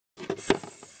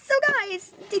So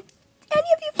guys, did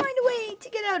any of you find a way to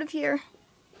get out of here?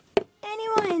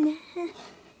 Anyone?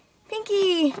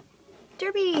 Pinky?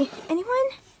 Derby? Anyone?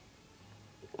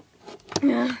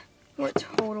 We're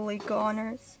totally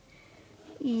goners.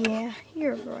 Yeah,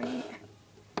 you're right.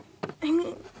 I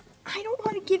mean, I don't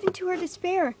want to give in to her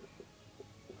despair.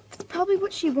 It's probably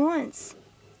what she wants.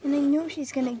 And I know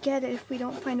she's gonna get it if we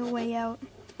don't find a way out.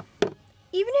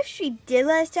 Even if she did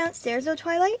let us downstairs though,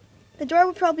 Twilight, the door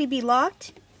would probably be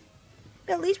locked.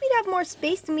 But at least we'd have more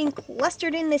space than being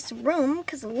clustered in this room,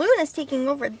 because Luna's taking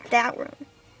over that room.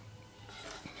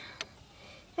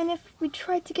 And if we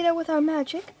tried to get out with our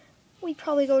magic, we'd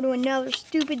probably go to another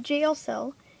stupid jail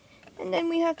cell. And then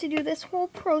we'd have to do this whole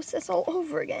process all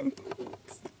over again.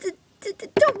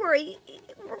 Don't worry,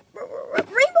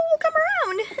 Rainbow will come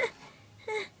around.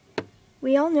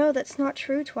 We all know that's not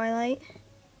true, Twilight.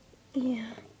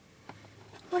 Yeah.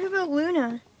 What about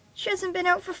Luna? She hasn't been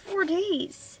out for 4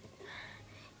 days.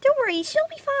 Don't worry, she'll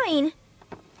be fine.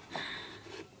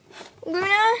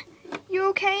 Luna, you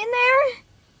okay in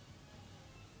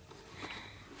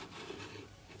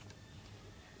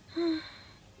there?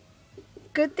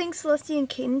 Good thing Celestia and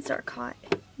Cadence are caught.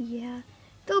 Yeah,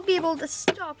 they'll be able to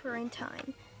stop her in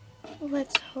time.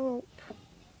 Let's hope.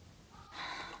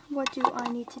 What do I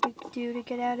need to do to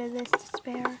get out of this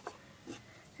despair?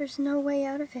 There's no way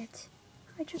out of it.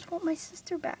 I just want my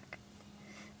sister back.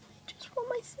 I just want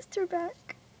my sister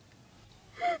back.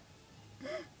 I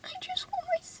just want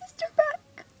my sister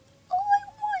back. All I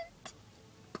want.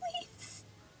 Please.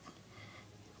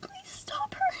 Please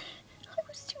stop her. I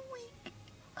was too weak.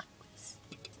 I was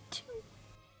too...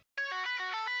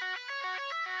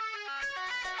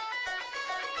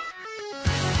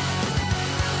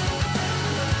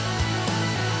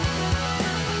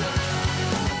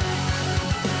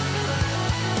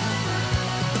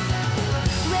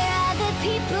 Where are the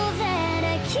people that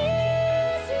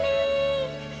accuse me?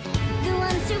 The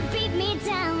ones who beat me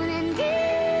down and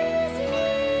bruise me.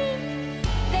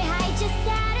 They hide just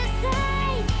out of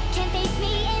sight, can't face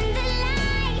me in the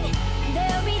light.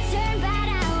 They'll return, but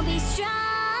I'll be stronger.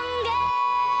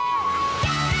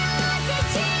 God, I want to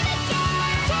dream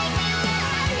again. Take me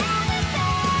where I've never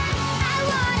been. I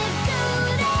wanna go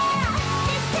there.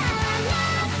 This time I'm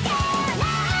not scared.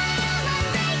 I'm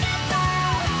unbreakable.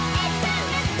 It's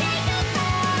unmistakable.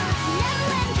 No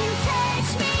one can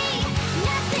touch me.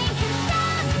 Nothing can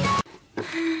stop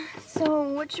me. So,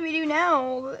 what should we do now?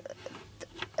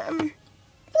 Play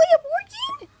a board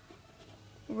game?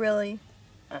 Really?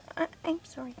 I'm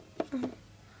sorry.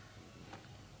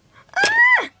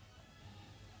 Ah!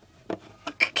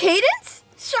 Cadence?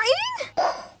 Shining?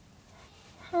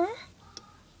 Huh?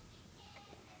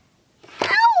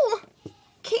 Ow!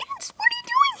 Cadence, what are you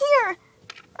doing here?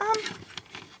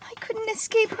 I couldn't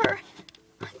escape her.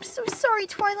 I'm so sorry,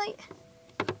 Twilight.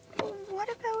 What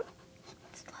about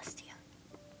Celestia?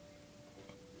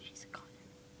 She's a goner.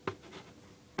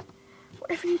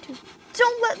 Whatever you do,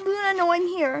 don't let Luna know I'm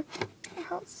here, or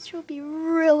else she'll be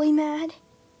really mad.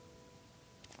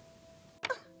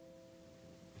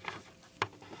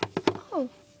 Oh,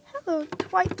 hello,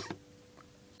 Twilight.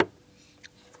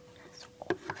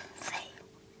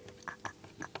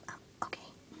 Okay.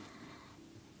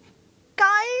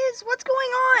 Guys, what's going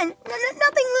on?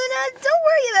 Nothing, Luna. Don't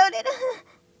worry about it.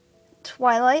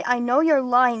 Twilight, I know you're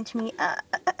lying to me.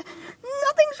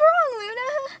 Nothing's wrong, Luna.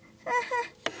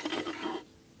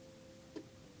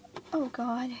 Oh,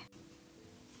 God.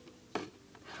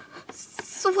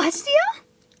 Celestia?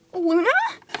 Luna?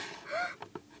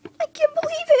 I can't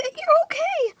believe it. You're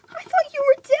okay. I thought you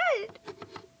were dead.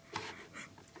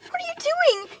 What are you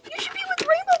doing? You should be with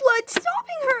Rainbow Blood,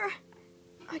 stopping her.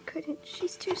 I couldn't.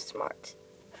 She's too smart.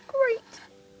 Great.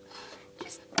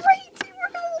 Just great.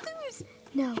 We're gonna lose.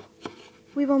 No.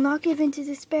 We will not give in to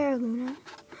despair, Luna.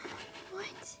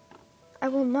 What? I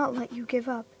will not let you give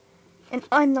up. And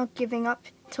I'm not giving up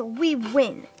till we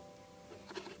win.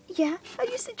 Yeah, how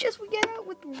do you suggest we get out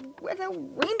without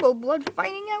Rainbow Blood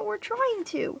finding out we're trying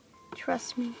to?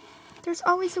 Trust me, there's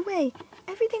always a way.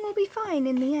 Everything will be fine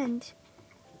in the end.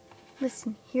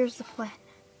 Listen, here's the plan.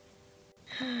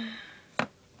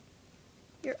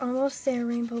 You're almost there,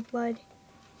 Rainbow Blood.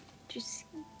 Just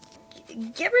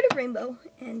get rid of Rainbow,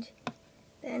 and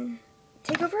then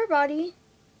take over her body,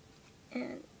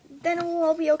 and then it will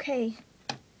all be okay.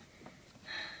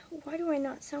 Why do I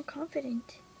not sound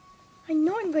confident? I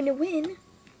know I'm going to win.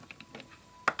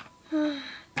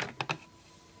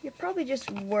 You're probably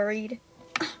just worried.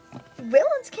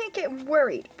 Villains can't get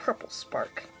worried, Purple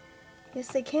Spark. Yes,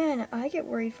 they can. I get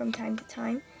worried from time to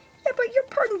time. Yeah, but you're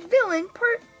part villain,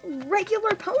 part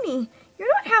regular pony.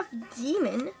 You're not half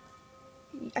demon.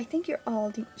 I think you're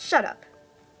all shut up.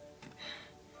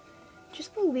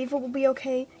 Just believe it will be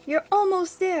okay. You're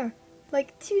almost there.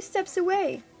 Like 2 steps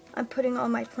away. I'm putting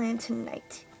on my plan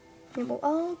tonight. It will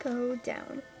all go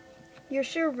down. You're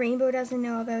sure Rainbow doesn't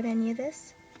know about any of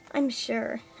this? I'm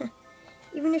sure.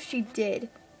 Even if she did,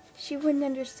 she wouldn't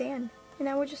understand. And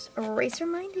I would just erase her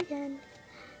mind again.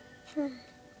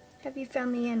 Have you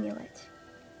found the amulet?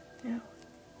 No,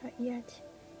 not yet.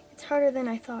 It's harder than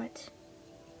I thought.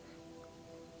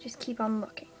 Just keep on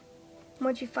looking.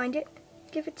 Once you find it,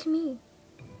 give it to me.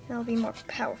 And I'll be more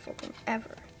powerful than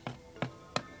ever.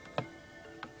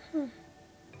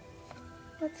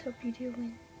 Let's hope you do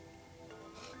win.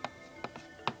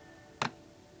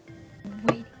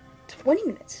 Waiting 20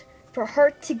 minutes for her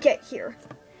to get here.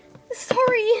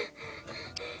 Sorry,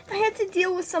 I had to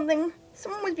deal with something.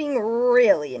 Someone was being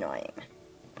really annoying.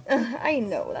 I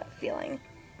know that feeling.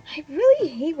 I really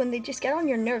hate when they just get on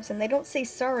your nerves and they don't say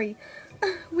sorry.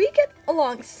 We get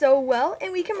along so well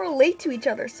and we can relate to each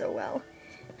other so well.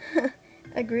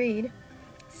 Agreed.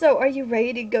 So, are you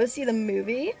ready to go see the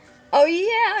movie? Oh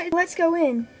yeah, let's go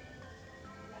in.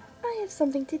 I have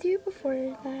something to do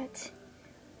before that.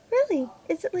 Really?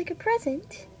 Is it like a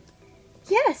present?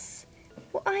 Yes.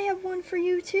 Well, I have one for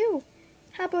you too.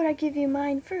 How about I give you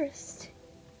mine first?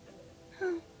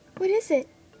 Oh, what is it?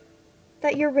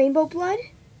 That your rainbow blood?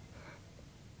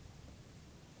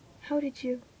 How did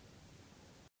you?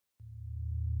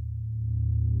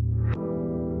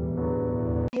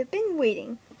 I have been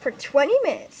waiting for 20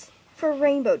 minutes for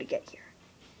Rainbow to get here.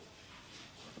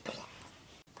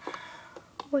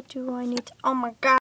 What do I need to, oh my god.